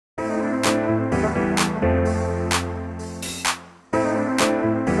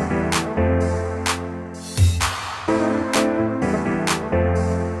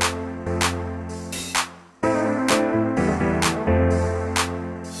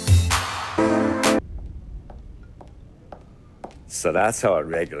So that's how a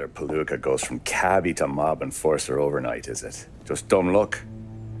regular palooka goes from cabbie to mob enforcer overnight, is it? Just dumb luck?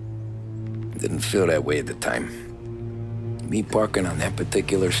 Didn't feel that way at the time. Me parking on that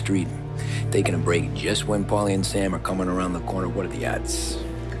particular street, taking a break just when Paulie and Sam are coming around the corner, what are the odds?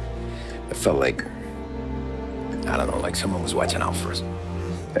 It felt like, I don't know, like someone was watching out for us.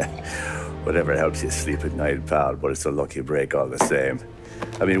 Whatever helps you sleep at night, pal, but it's a lucky break all the same.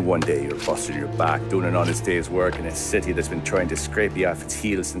 I mean, one day you're busting your back, doing an honest day's work in a city that's been trying to scrape you off its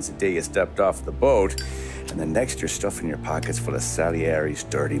heels since the day you stepped off the boat, and the next you're stuffing your pockets full of Salieri's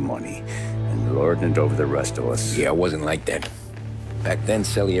dirty money and lording it over the rest of us. Yeah, it wasn't like that. Back then,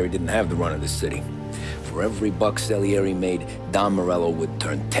 Salieri didn't have the run of the city. For every buck Salieri made, Don Morello would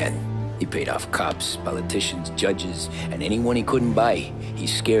turn 10. He paid off cops, politicians, judges, and anyone he couldn't buy, he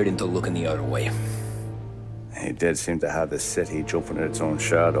scared into looking the other way. He did seem to have the city jumping at its own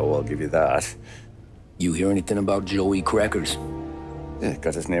shadow, I'll give you that. You hear anything about Joey Crackers? Yeah,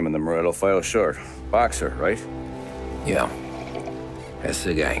 got his name in the Morello file, sure. Boxer, right? Yeah, that's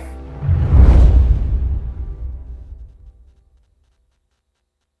the guy.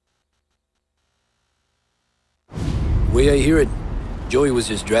 The way I hear it, Joey was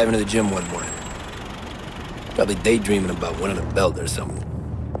just driving to the gym one morning. Probably daydreaming about winning a belt or something.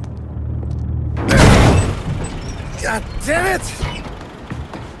 God damn it!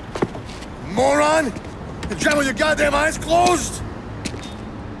 Moron! You're driving with your goddamn eyes closed?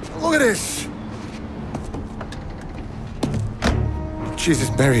 Look at this!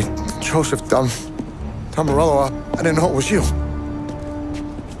 Jesus, Mary, Joseph, Tom Morello, I didn't know it was you.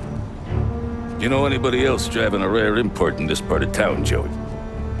 You know anybody else driving a rare import in this part of town, Joey?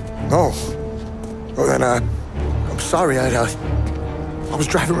 No. Well then, I'm sorry, I was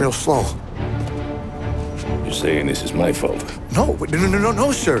driving real slow. You're saying this is my fault? No,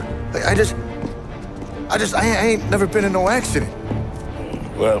 sir. I ain't never been in no accident.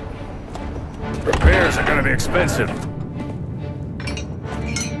 Well, repairs are gonna be expensive.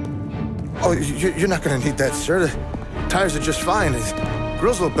 Oh, you're not gonna need that, sir. The tires are just fine. The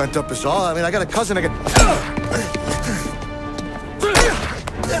grill's a little bent up is all. I mean, I got a cousin I can...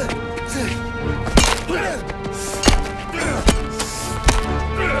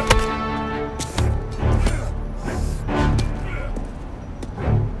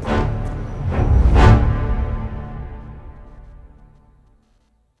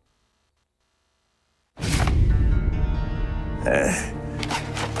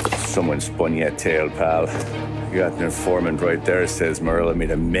 Someone spun you a tail, pal. You got an informant right there says Morello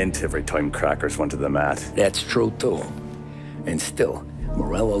made a mint every time Crackers went to the mat. That's true, too. And still,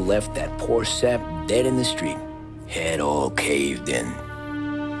 Morello left that poor sap dead in the street. Head all caved in.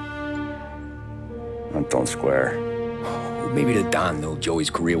 Don't square. Maybe the Don knew Joey's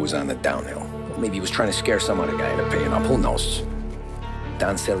career was on the downhill. Or maybe he was trying to scare some other guy into paying up. Who knows?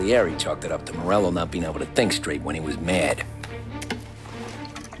 Don Salieri chalked it up to Morello not being able to think straight when he was mad.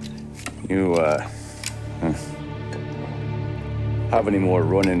 You, have any more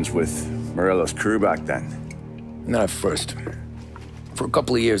run-ins with Morello's crew back then? Not at first. For a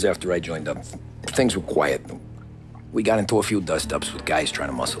couple of years after I joined up, things were quiet. We got into a few dust-ups with guys trying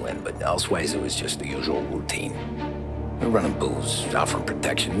to muscle in, but elsewise it was just the usual routine. We were running booze, offering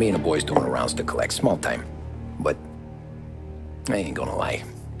protection, me and the boys doing rounds to collect, small time. But I ain't gonna lie.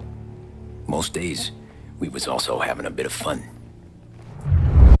 Most days, we was also having a bit of fun.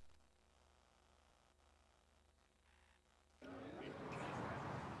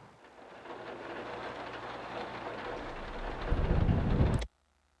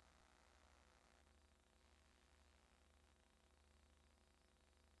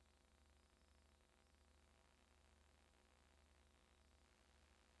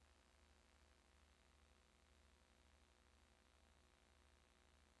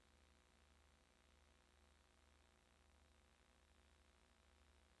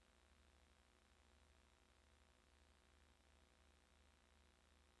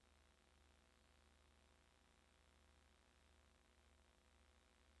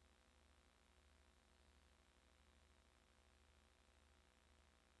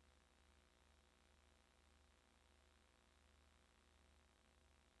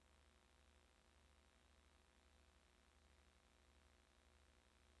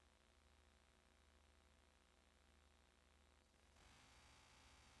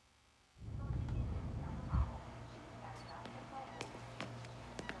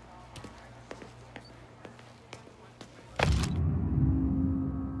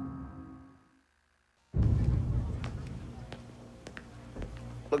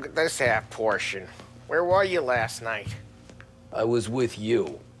 Look at this half portion. Where were you last night? I was with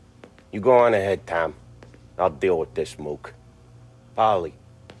you. You go on ahead, Tom. I'll deal with this mook. Ollie,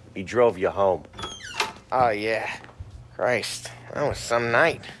 he drove you home. Oh, yeah. Christ, that was some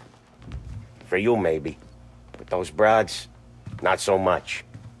night. For you, maybe. But those broads, not so much.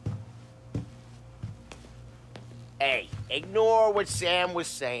 Hey, ignore what Sam was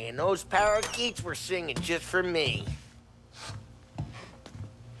saying. Those parakeets were singing just for me.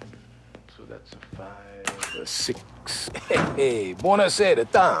 So that's a 5, a 6. Hey, buonasera,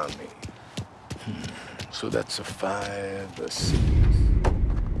 Tommy. So that's a 5, a 6.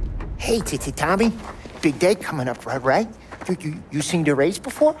 Hey, Tommy. Big day coming up, right? You seen the race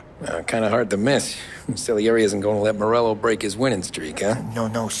before? Kind of hard to miss. Salieri isn't going to let Morello break his winning streak, huh?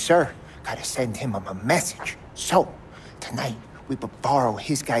 No, sir. Gotta send him a message. So, tonight, we borrow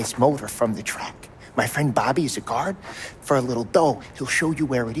his guy's motor from the track. My friend Bobby is a guard. For a little dough, he'll show you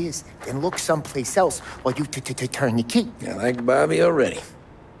where it is, then look someplace else while you turn the key. I like Bobby already.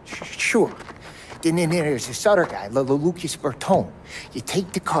 Sure. Then there's this other guy, Lucas Bertone. You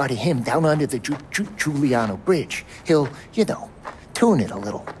take the car to him down under the Giuliano Bridge. He'll, tune it a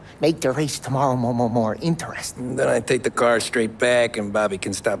little. Make the race tomorrow more interesting. Then I take the car straight back and Bobby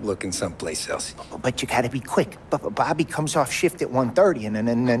can stop looking someplace else. But you gotta be quick. But Bobby comes off shift at 1:30, and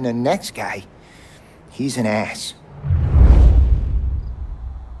then the next guy, he's an ass.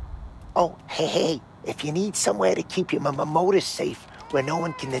 Oh, hey, if you need somewhere to keep your motor safe where no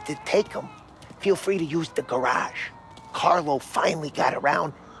one can take them, feel free to use the garage. Carlo finally got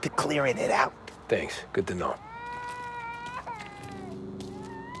around to clearing it out. Thanks. Good to know.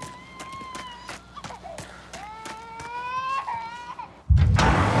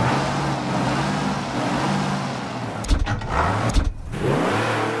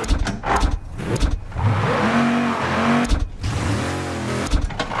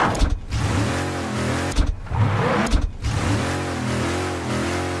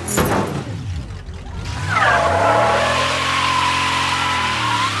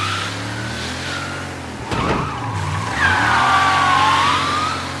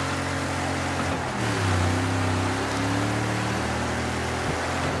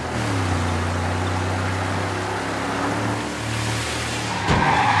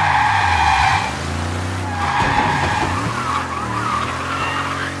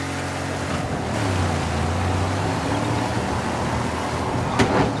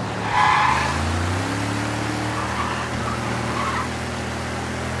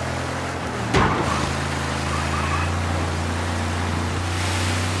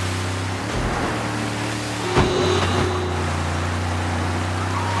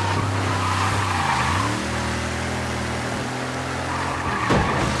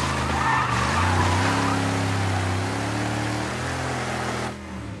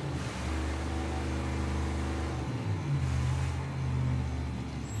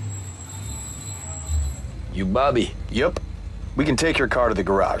 You Bobby? Yep. We can take your car to the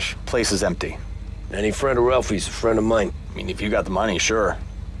garage. Place is empty. Any friend of Ralphie's a friend of mine. I mean, if you got the money, sure.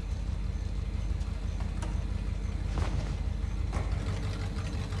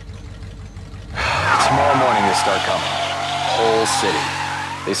 Tomorrow morning they start coming. Whole city.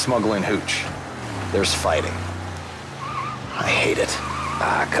 They smuggle in hooch. There's fighting. I hate it.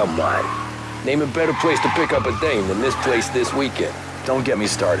 Ah, come on. Name a better place to pick up a dame than this place this weekend. Don't get me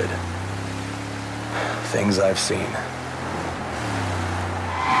started. Things I've seen.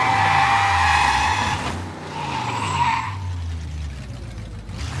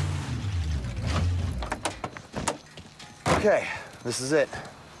 Okay, this is it.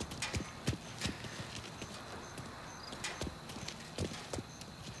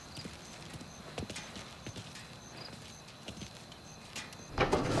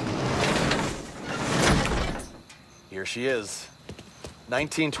 Here she is.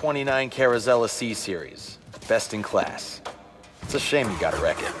 1929 Carazella C-Series. Best in class. It's a shame you gotta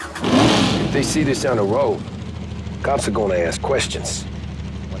wreck it. If they see this on the road, cops are gonna ask questions.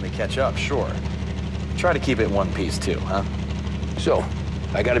 When they catch up, sure. Try to keep it in one piece too, huh? So,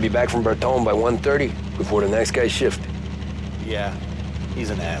 I gotta be back from Bertone by 1:30 before the next guy's shift. Yeah, he's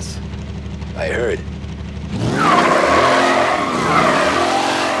an ass. I heard.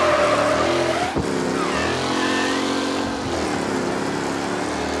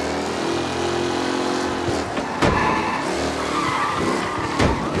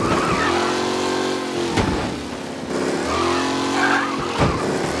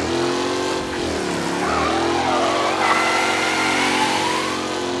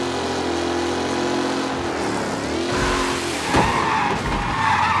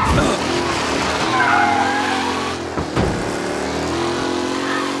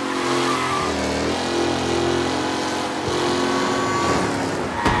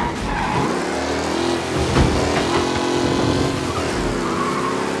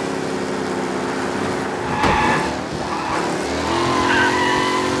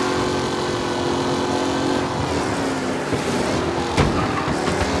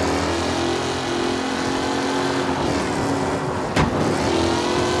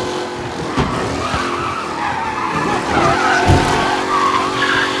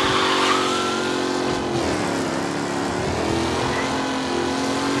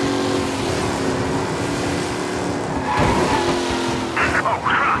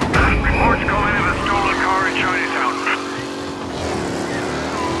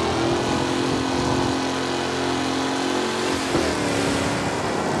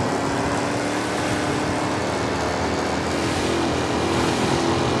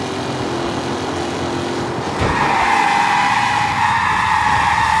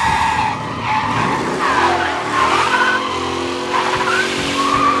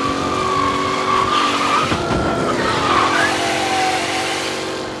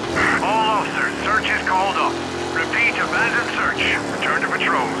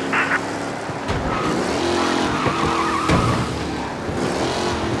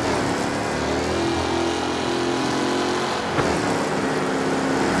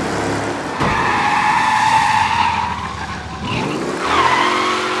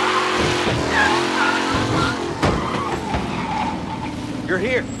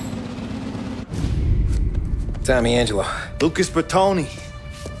 Tommy Angelo. Lucas Bertoni.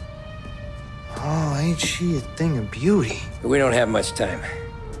 Oh, ain't she a thing of beauty? We don't have much time.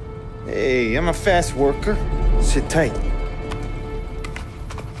 Hey, I'm a fast worker. Sit tight.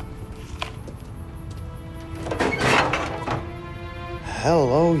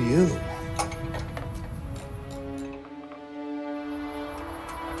 Hello, you.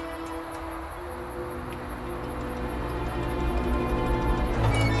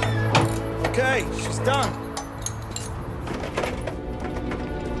 Okay, she's done.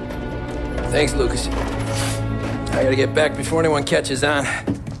 Thanks, Lucas. I gotta get back before anyone catches on.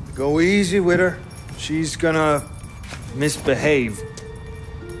 Go easy with her. She's gonna misbehave.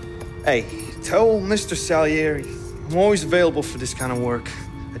 Hey, tell Mr. Salieri I'm always available for this kind of work.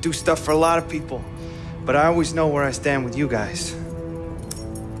 I do stuff for a lot of people, but I always know where I stand with you guys.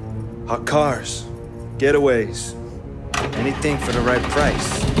 Hot cars, getaways, anything for the right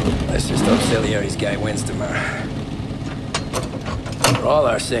price. Let's just hope Salieri's guy wins tomorrow. For all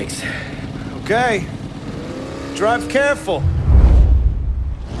our sakes. Okay. Drive careful.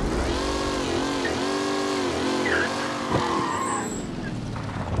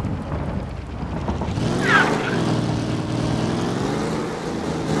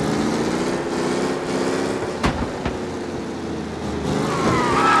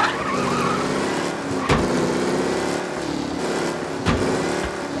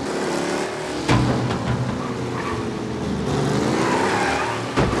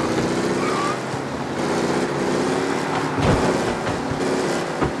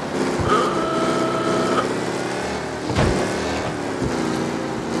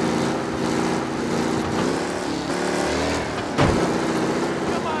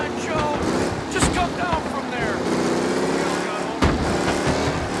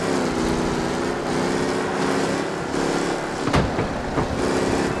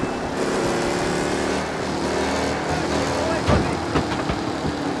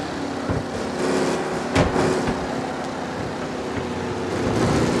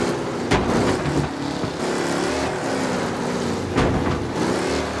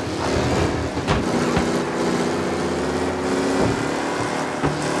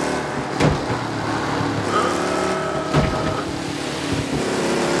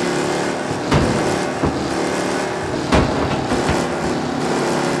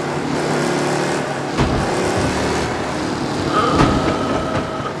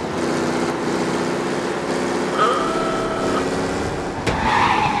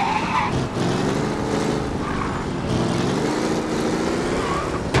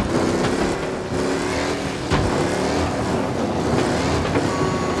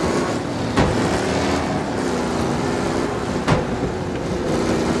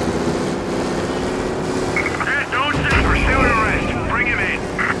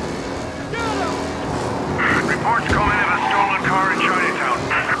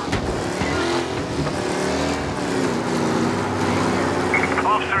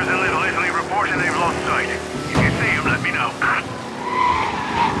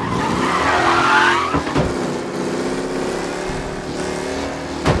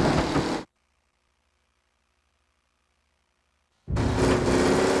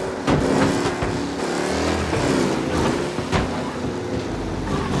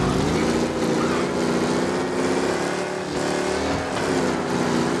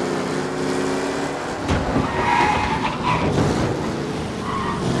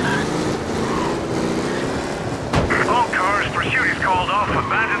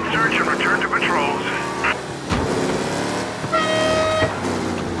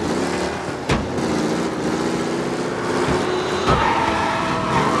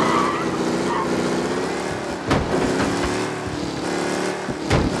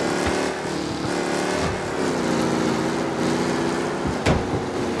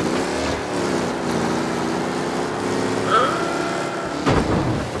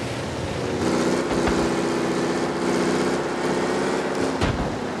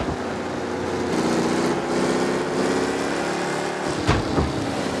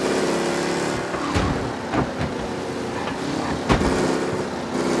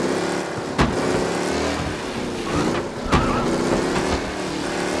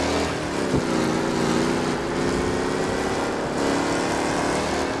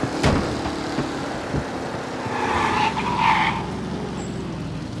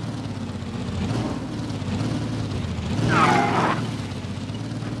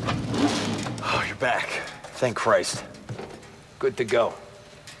 Thank Christ. Good to go.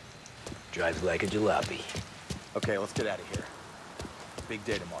 Drives like a jalopy. Okay, let's get out of here. Big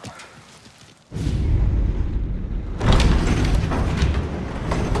day tomorrow.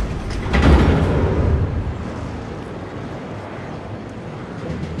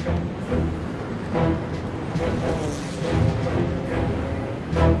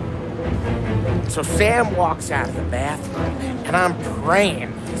 So Sam walks out of the bathroom, and I'm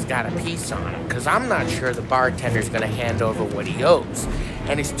praying he's got a piece on him, because I'm not sure the bartender's going to hand over what he owes.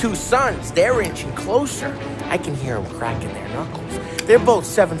 And his two sons, they're inching closer. I can hear them cracking their knuckles. They're both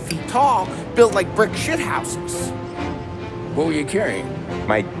 7 feet tall, built like brick shithouses. What were you carrying?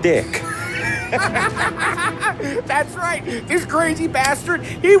 My dick. That's right. This crazy bastard,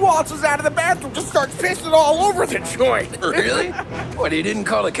 he waltzes out of the bathroom, just starts pissing all over the joint. Really? What, he didn't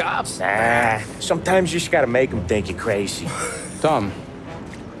call the cops? Nah, sometimes you just gotta make them think you're crazy. Tom,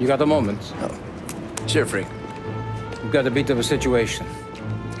 you got a moment? Oh. Sure, Frank. We've got a bit of a situation.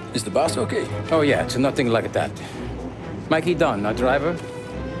 Is the boss okay? Oh yeah, it's nothing like that. Mikey Dunn, our driver.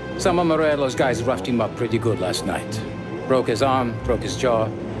 Some of Morello's guys roughed him up pretty good last night. Broke his arm, broke his jaw.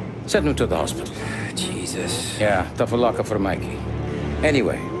 Sent him to the hospital. Jesus. Yeah, tough luck for Mikey.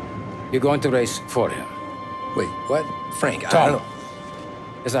 Anyway, you're going to race for him. Wait, what? Frank, I Tom, don't know.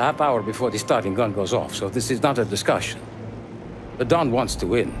 it's a half hour before the starting gun goes off, so this is not a discussion. The Don wants to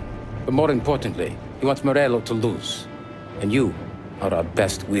win, but more importantly, he wants Morello to lose. And you are our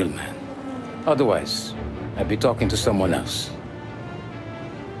best wheelman. Otherwise, I'd be talking to someone else.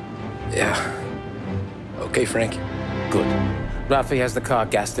 Yeah. Okay, Frank. Good. Rafi has the car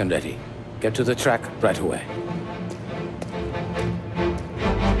gassed and ready. Get to the track right away.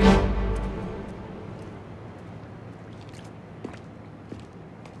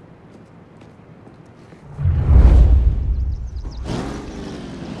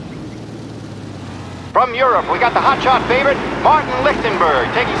 From Europe, we got the hotshot favorite, Martin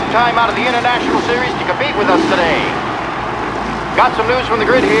Lichtenberg, taking some time out of the International Series to compete with us today. Got some news from the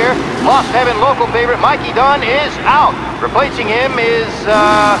grid here. Lost Heaven local favorite Mikey Dunn is out. Replacing him is,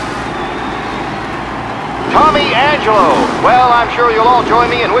 Tommy Angelo. Well, I'm sure you'll all join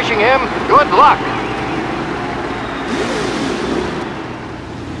me in wishing him good luck.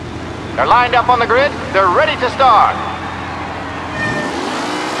 They're lined up on the grid. They're ready to start.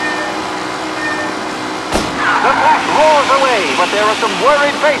 The pack roars away, but there are some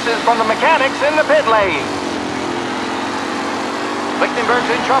worried faces from the mechanics in the pit lane. Lichtenberg's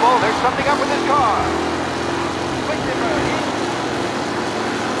in trouble. There's something up with his car. Lichtenberg.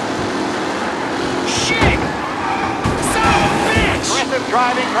 Shit! Son of a bitch! Aggressive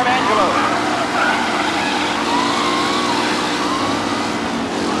driving from Angelo.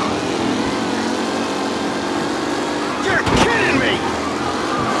 You're kidding me!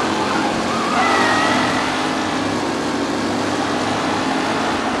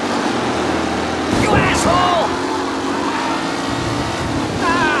 You asshole!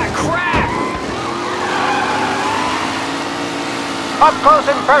 Up close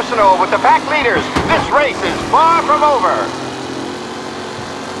and personal with the pack leaders. This race is far from over.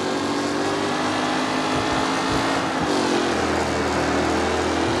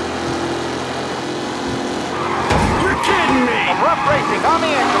 You're kidding me! From rough racing,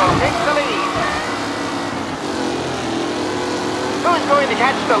 Tommy Angelo takes the lead. Who's going to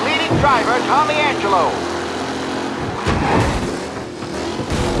catch the leading driver, Tommy Angelo?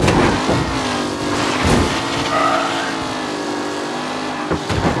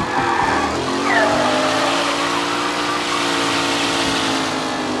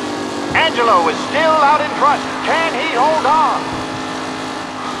 Angelo is still out in front. Can he hold on?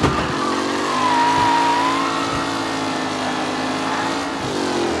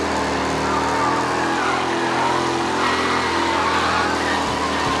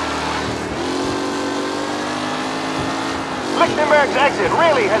 Lichtenberg's exit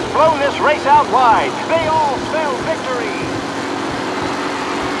really has blown this race out wide. They all spell victory.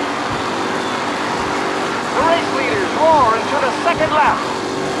 The race leaders roar into the second lap.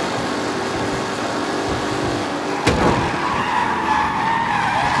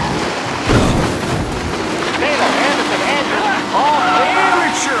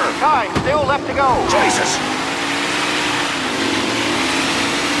 Time still left to go. Jesus!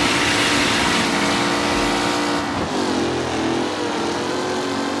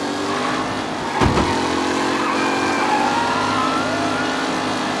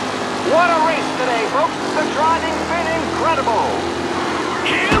 What a race today, folks. The driving's been incredible.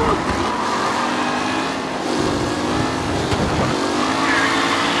 Him?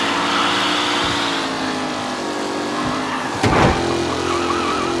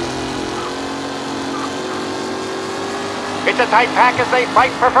 It's a tight pack as they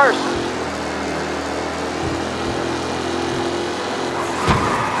fight for first.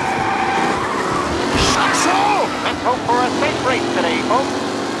 Let's hope for a safe race today, folks.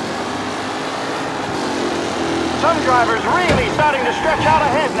 Some drivers really starting to stretch out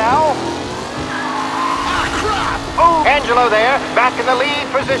ahead now. crap! Oh. Angelo there, back in the lead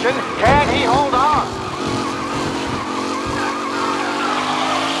position. Can he hold on?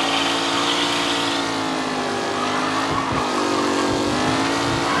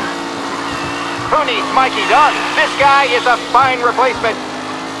 Who needs Mikey Dunn? This guy is a fine replacement.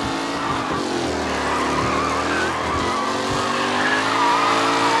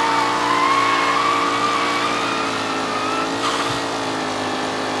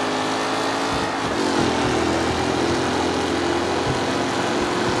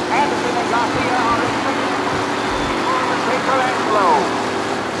 Anderson and Mafia are expected for the Baker and Slow.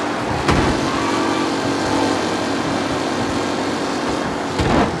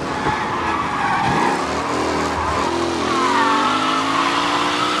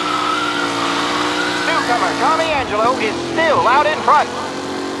 Tommy Angelo is still out in front.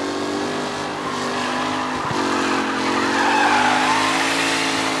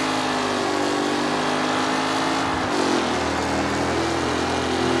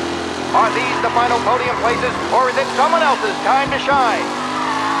 Are these the final podium places, or is it someone else's time to shine?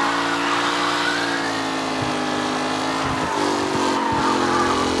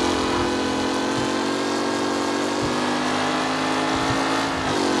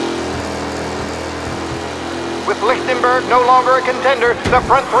 With Lichtenberg no longer a contender, the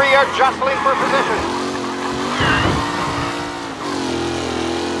front three are jostling for position.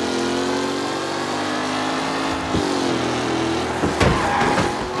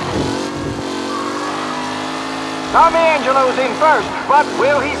 Tommy Angelo's in first, but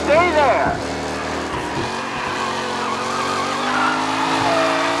will he stay there?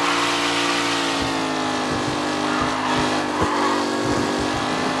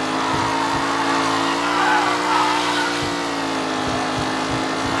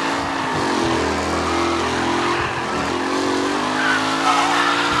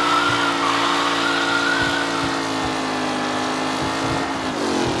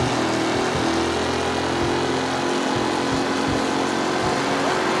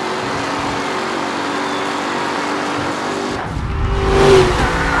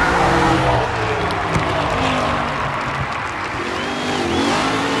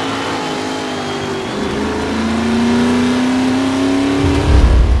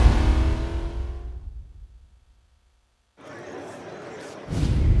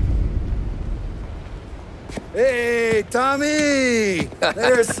 Hey, Tommy!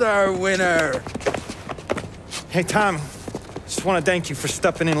 There's our winner. Hey, Tom. Just want to thank you for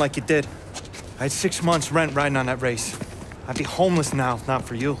stepping in like you did. I had 6 months rent riding on that race. I'd be homeless now if not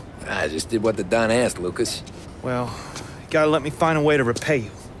for you. I just did what the Don asked, Lucas. Well, you gotta let me find a way to repay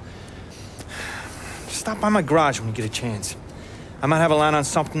you. Stop by my garage when you get a chance. I might have a line on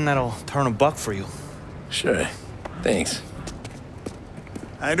something that'll turn $1 for you. Sure. Thanks.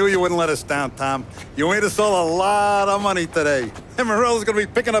 I knew you wouldn't let us down, Tom. You made us all a lot of money today. And Morello's gonna be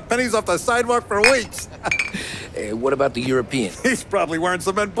picking up pennies off the sidewalk for weeks. Hey, what about the European? He's probably wearing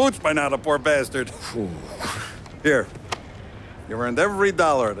cement boots by now, the poor bastard. Here. You earned every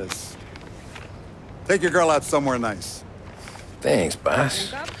dollar of this. Take your girl out somewhere nice. Thanch,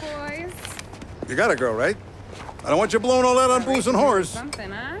 boss. What's up, boys? You got a girl, right? I don't want you blowing all that on booze and whores. Something,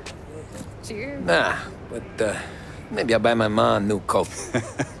 huh? Cheers. Nah, but maybe I'll buy my mom a new coat.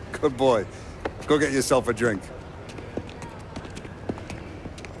 Good boy. Go get yourself a drink.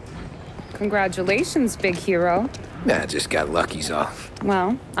 Congratulations, big hero. Nah, just got lucky's all.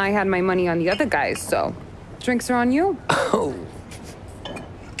 Well, I had my money on the other guys, so drinks are on you. Oh.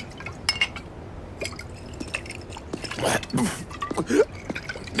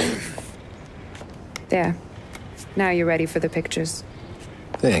 There. Now you're ready for the pictures.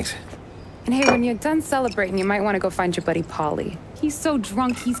 Thanks. And hey, when you're done celebrating, you might want to go find your buddy Paulie. He's so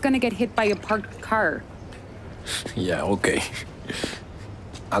drunk, he's gonna get hit by a parked car. Yeah, okay.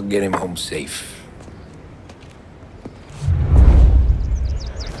 I'll get him home safe.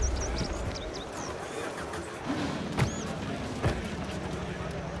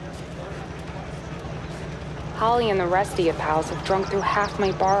 Holly and the rest of your pals have drunk through half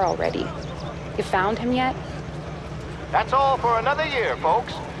my bar already. You found him yet? That's all for another year,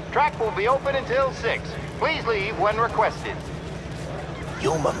 folks. Track will be open until 6. Please leave when requested.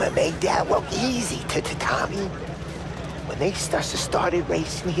 You made that look easy to Tommy. When they started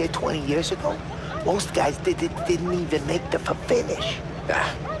racing here 20 years ago, most guys didn't even make the finish.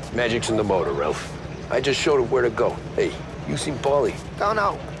 Ah, magic's in the motor, Ralph. I just showed him where to go. Hey, you seen Paulie?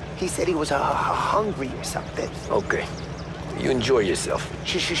 No. He said he was hungry or something. Okay. You enjoy yourself.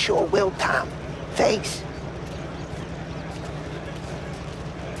 Sure will, Tom. Thanks.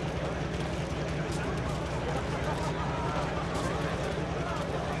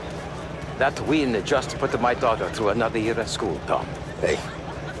 That win just put my daughter through another year at school, Tom. Hey,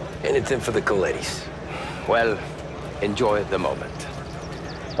 anything for the Colettis. Well, enjoy the moment.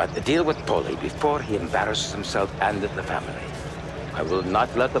 But deal with Polly before he embarrasses himself and the family. I will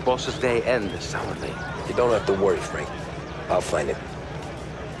not let the boss's day end sourly. You don't have to worry, Frank. I'll find him.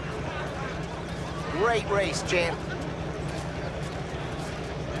 Great race, champ.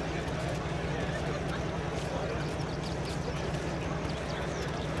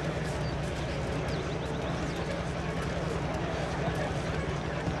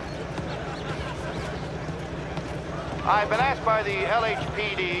 I've been asked by the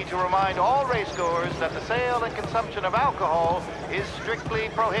LHPD to remind all racegoers that the sale and consumption of alcohol is strictly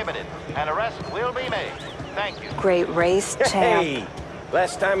prohibited. An arrest will be made. Thank you. Great race, champ. Hey,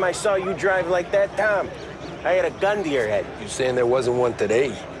 last time I saw you drive like that, Tom, I had a gun to your head. You saying there wasn't one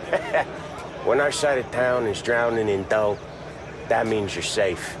today? When our side of town is drowning in dough, that means you're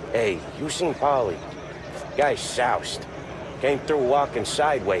safe. Hey, you seen Polly? Guy's soused. Came through walking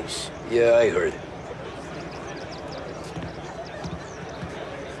sideways. Yeah, I heard.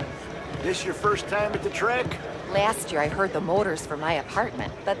 This your first time at the track? Last year I heard the motors for my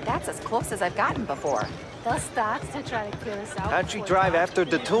apartment, but that's as close as I've gotten before. They'll start to try to clear us out. How'd you drive after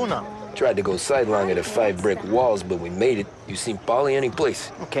the tuna? Tried to go sidelong at the 5 brick walls, but we made it. You seen Polly any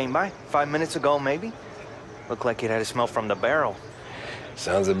place? Came by 5 minutes ago, maybe. Looked like it had a smell from the barrel.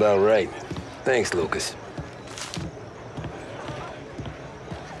 Sounds about right. Thanks, Lucas.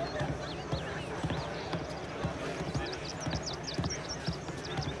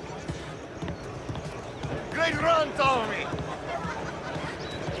 Great run, Tommy!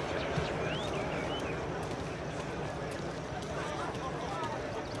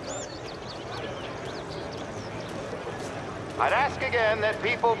 I'd ask again that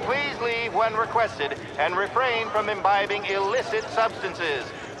people please leave when requested and refrain from imbibing illicit substances.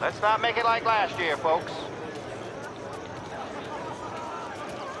 Let's not make it like last year, folks.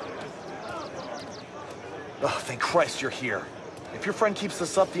 Oh, thank Christ you're here. If your friend keeps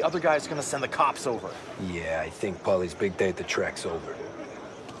this up, the other guy's gonna send the cops over. Yeah, I think Polly's big day at the track's over.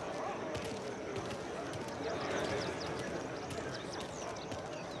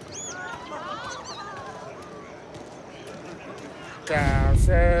 Cow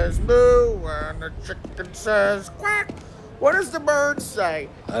says moo and the chicken says quack. What does the bird say?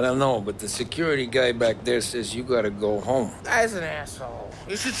 I don't know, but the security guy back there says you gotta go home. Guy's an asshole.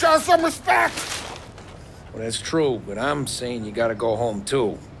 You should show some respect. Well, that's true, but I'm saying you gotta go home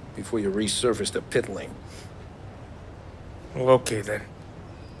too, before you resurface the pit lane. Well, okay then.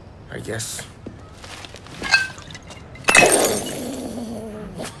 I guess.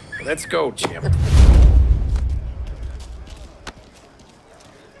 Let's go, champ.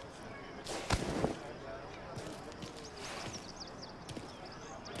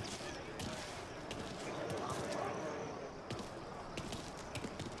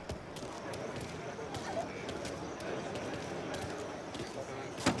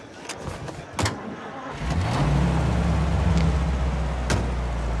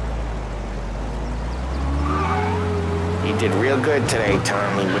 You did real good today,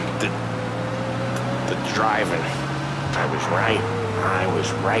 Tommy, with the driving. I was right. I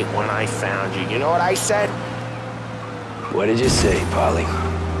was right when I found you. You know what I said? What did you say, Polly?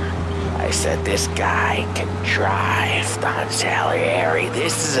 I said, this guy can drive, Don Salieri.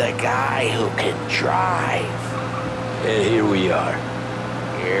 This is a guy who can drive. And here we are.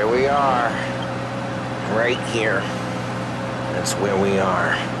 Here we are. Right here. That's where we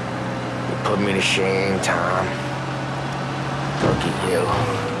are. You put me to shame, Tom. Look at you.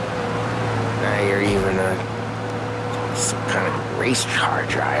 Now you're even some kind of race car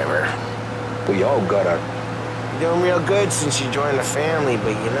driver. We all got our... You're doing real good since you joined the family,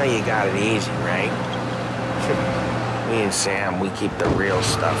 but you know you got it easy, right? Me and Sam, we keep the real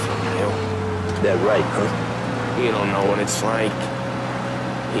stuff from you. That right, huh? You don't know what it's like.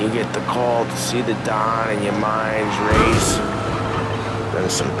 You get the call to see the Don and your mind's race.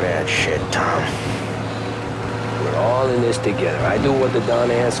 Done some bad shit, Tom. We're all in this together. I do what the Don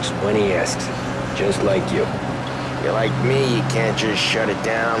asks when he asks it. Just like you. You're like me, you can't just shut it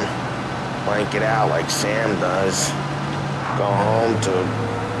down. Blank it out like Sam does. Go home to...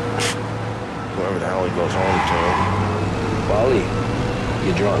 whoever the hell he goes home to. Polly,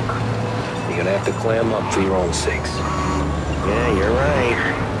 you're drunk. You're gonna have to clam up for your own sakes. Yeah, you're right.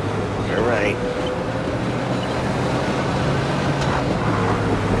 You're right.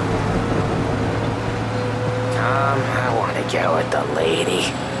 Tom, I want to get with the lady.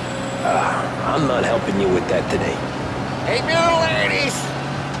 I'm not helping you with that today. Take me to the ladies!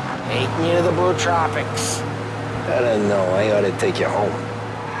 Take me to the Blue Tropics. I don't know. I ought to take you home.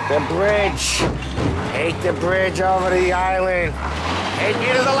 The bridge. Take the bridge over to the island. Take me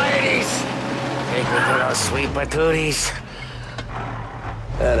to the ladies. Take me to those sweet patooties.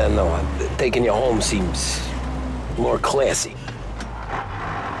 I don't know. Taking you home seems more classy.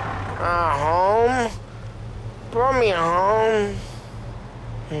 Home? Brought me home.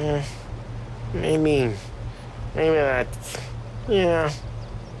 Maybe that's, yeah,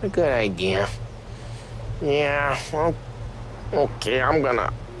 a good idea. Yeah, well, okay, I'm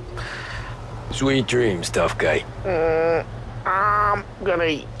gonna... Sweet dreams, tough guy. I'm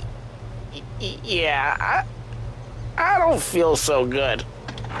gonna... Yeah, I don't feel so good.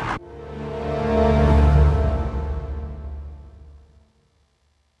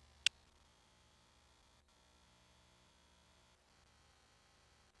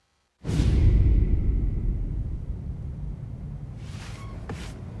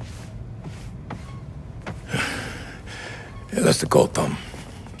 Yeah, that's the call, Tom.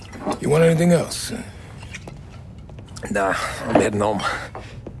 You want anything else? Nah, I'm heading home.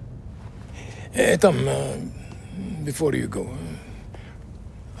 Hey, Tom, before you go,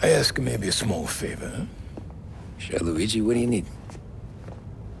 I ask maybe a small favor. Huh? Sure, Luigi, what do you need?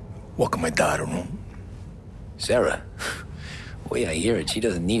 Walking my daughter home. Sarah? Boy, I hear it. She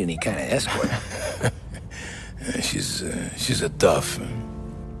doesn't need any kind of escort. She's a tough.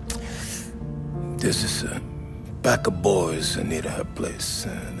 There's this pack of boys near her place.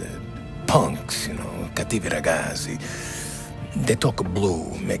 They're punks, you know, cattivi ragazzi. They talk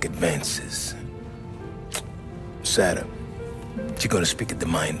blue, make advances. Sarah, she's gonna speak at the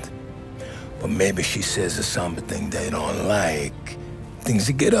mind. But maybe she says a something they don't like. Things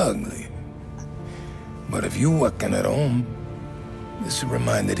that get ugly. But if you walking at home, this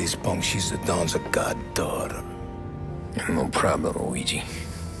reminder these punks she's the Don's a goddaughter. No problem, Luigi.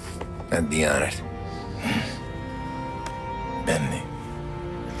 I'd be honored. Benny.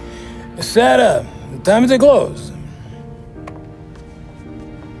 Sarah, the time to close.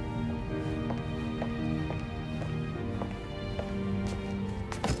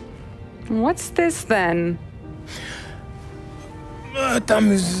 What's this then?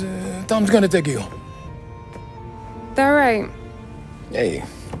 Tom's gonna take you. All right. Hey,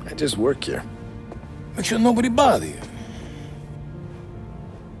 I just work here. Make sure nobody bother you.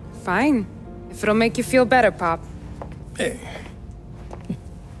 Fine. If it'll make you feel better, Pop. Hey.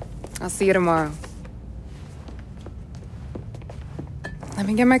 I'll see you tomorrow. Let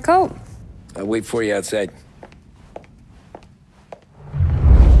me get my coat. I'll wait for you outside.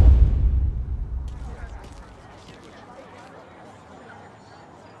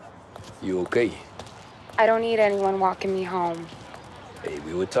 You okay? I don't need anyone walking me home. Hey,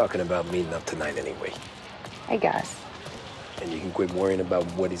 we were talking about meeting up tonight anyway. I guess. And you can quit worrying about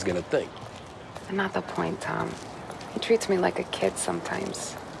what he's gonna think. Not the point, Tom. He treats me like a kid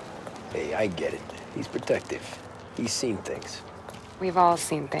sometimes. Hey, I get it. He's protective. He's seen things. We've all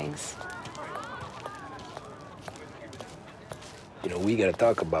seen things. You know, we gotta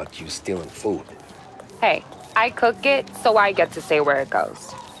talk about you stealing food. Hey, I cook it, so I get to say where it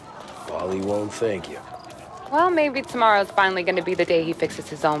goes. Paulie won't thank you. Well, maybe tomorrow's finally gonna be the day he fixes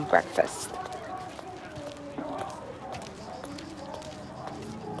his own breakfast.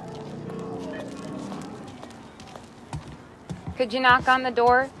 Could you knock on the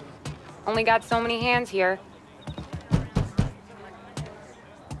door? Only got so many hands here.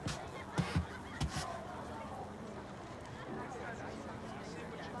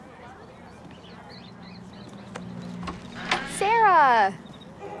 Sarah!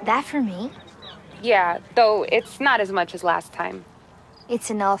 That for me? Yeah, though it's not as much as last time. It's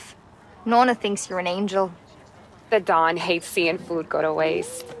enough. Nonna thinks you're an angel. The Don hates seeing food go to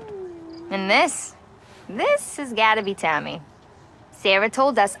waste. And this has gotta be Tammy. Sarah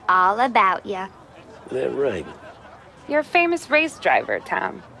told us all about you. That right. You're a famous race driver,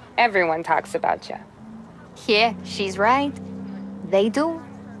 Tom. Everyone talks about you. Yeah, she's right. They do.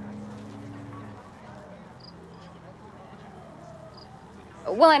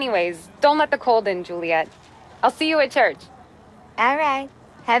 Well, anyways, don't let the cold in, Juliet. I'll see you at church. All right.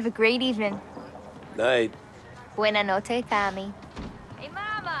 Have a great evening. Night. Buena noche, Tommy. Hey,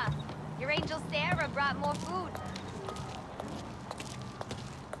 Mama! Your angel Sarah brought more food.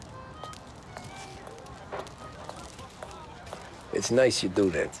 It's nice you do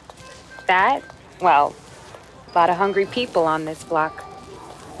that. That? Well, a lot of hungry people on this block.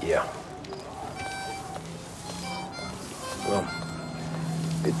 Yeah. Well,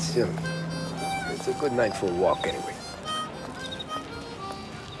 it's a good night for a walk anyway.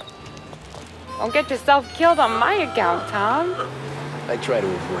 Don't get yourself killed on my account, Tom. I try to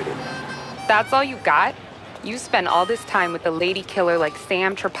avoid it. That's all you got? You spend all this time with a lady killer like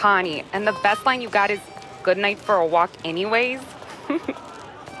Sam Trapani, and the best line you got is, "Good night for a walk anyways."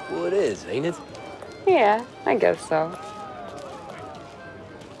 Well, it is, ain't it? Yeah, I guess so.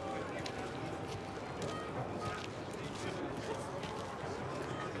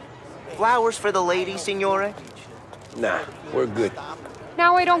 Flowers for the lady, signore? Nah, we're good.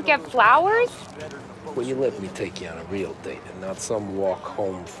 Now I don't get flowers? Well, you let me take you on a real date and not some walk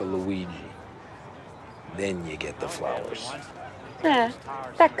home for Luigi. Then you get the flowers.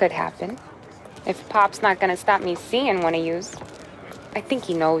 That could happen. If Pop's not gonna stop me seeing one of yous. I think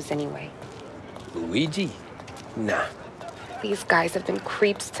he knows anyway. Luigi? Nah. These guys have been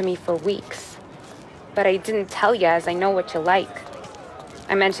creeps to me for weeks. But I didn't tell you as I know what you like.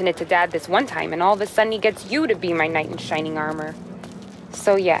 I mentioned it to Dad this one time, and all of a sudden he gets you to be my knight in shining armor.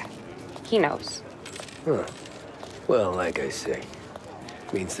 So yeah, he knows. Huh. Well, like I say,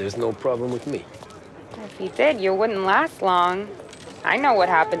 means there's no problem with me. If he did, you wouldn't last long. I know what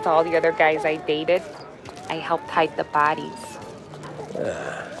happened to all the other guys I dated. I helped hide the bodies.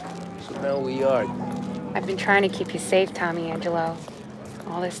 So now we are. I've been trying to keep you safe, Tommy Angelo.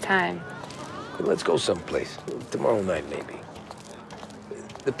 All this time. Let's go someplace. Tomorrow night, maybe.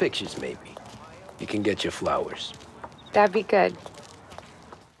 The pictures, maybe. You can get your flowers. That'd be good.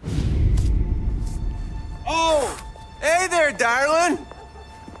 Oh! Hey there, darling!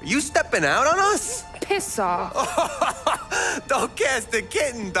 Are you stepping out on us? Piss off. Don't cast the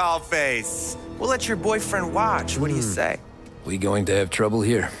kitten, dollface. We'll let your boyfriend watch. What do you say? We going to have trouble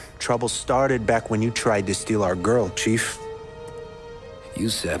here? Trouble started back when you tried to steal our girl, Chief. You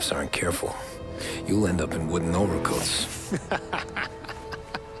saps aren't careful. You'll end up in wooden overcoats.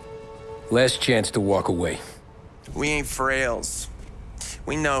 Last chance to walk away. We ain't frails.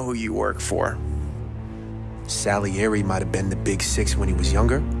 We know who you work for. Salieri might have been the big six when he was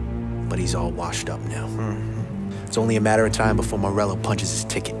younger, but he's all washed up now. It's only a matter of time before Morello punches his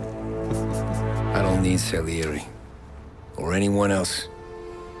ticket. I don't need Salieri. Or anyone else.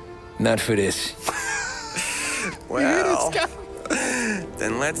 Not for this. Well,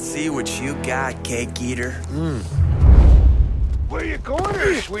 then let's see what you got, cake eater. Where you going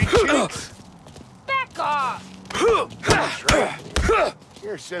there, sweet cheeks? Back off! That's right.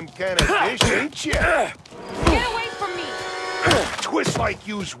 You're some kind of dish, ain't you? Get away from me! Twist like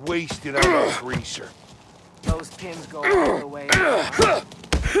you's wasted on a greaser. Those pins go all the way up.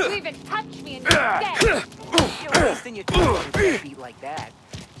 You even touch me and you're dead! You're wasting your time on a beat like that.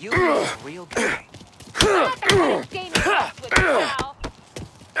 You're a real guy. I'm not the kind of game you mess with, pal.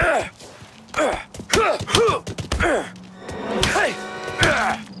 Hey!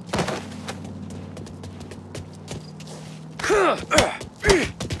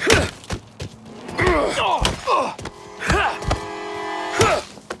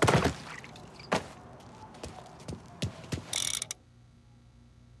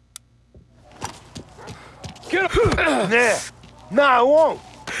 Get up! Nah, I won't.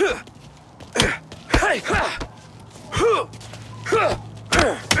 Hey!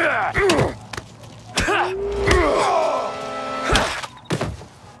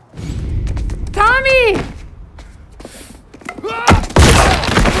 Tommy!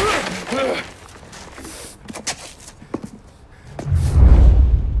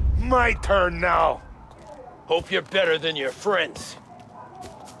 My turn now. Hope you're better than your friends.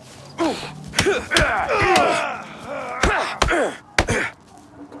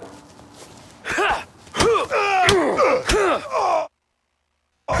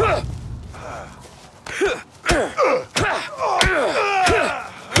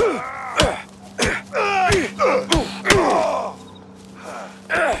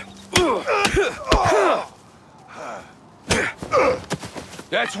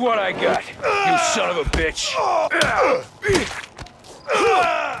 That's what I got, you son of a bitch.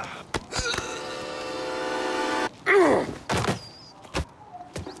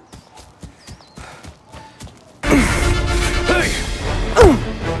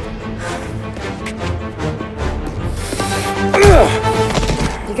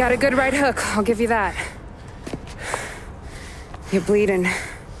 You got a good right hook, I'll give you that. You're bleeding.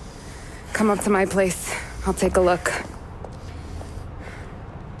 Come up to my place. I'll take a look.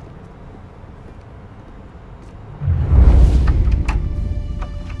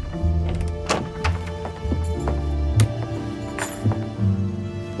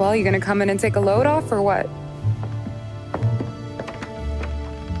 Well, you gonna come in and take a load off, or what?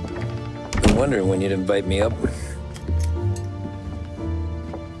 Been wondering when you'd invite me up.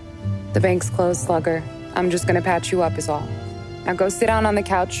 The bank's closed, Slugger. I'm just gonna patch you up is all. Now go sit down on the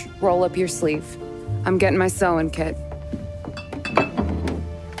couch, roll up your sleeve. I'm getting my sewing kit.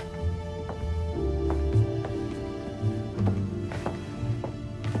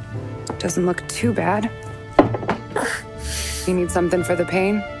 Doesn't look too bad. You need something for the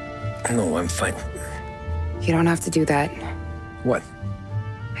pain? No, I'm fine. You don't have to do that. What?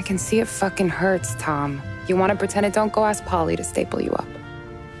 I can see it fucking hurts, Tom. You want to pretend it don't? Go ask Polly to staple you up.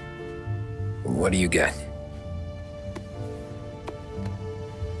 What do you got?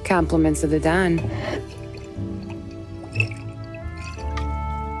 Compliments of the Don.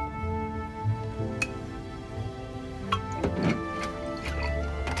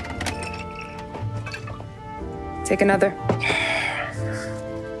 Take another.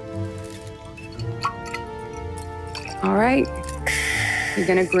 All right. You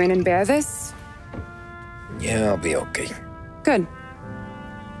gonna grin and bear this? Yeah, I'll be okay. Good.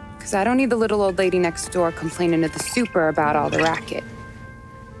 Because I don't need the little old lady next door complaining to the super about all the racket.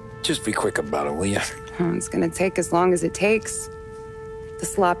 Just be quick about it, will ya? It's gonna take as long as it takes. The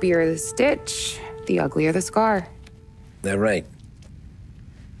sloppier the stitch, the uglier the scar. That right?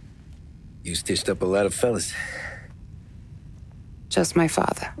 You stitched up a lot of fellas. Just my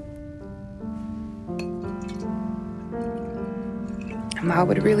father. Ma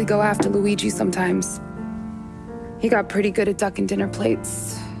would really go after Luigi sometimes. He got pretty good at ducking dinner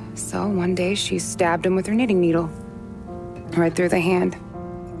plates. So one day she stabbed him with her knitting needle. Right through the hand.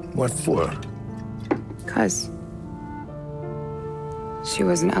 What for? 'Cause she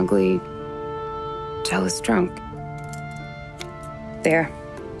was an ugly, jealous drunk. There.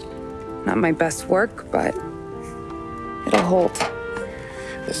 Not my best work, but it'll hold.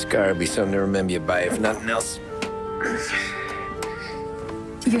 The scar will be something to remember you by, if nothing else.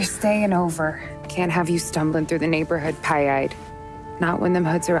 You're staying over. Can't have you stumbling through the neighborhood pie-eyed. Not when them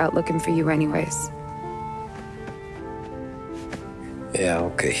hoods are out looking for you anyways. Yeah,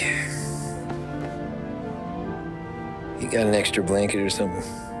 okay. You got an extra blanket or something?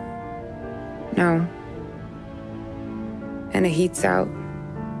 No. And the heat's out.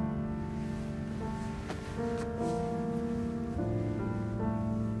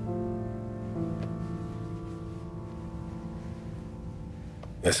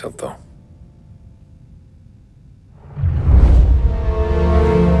 This'll do.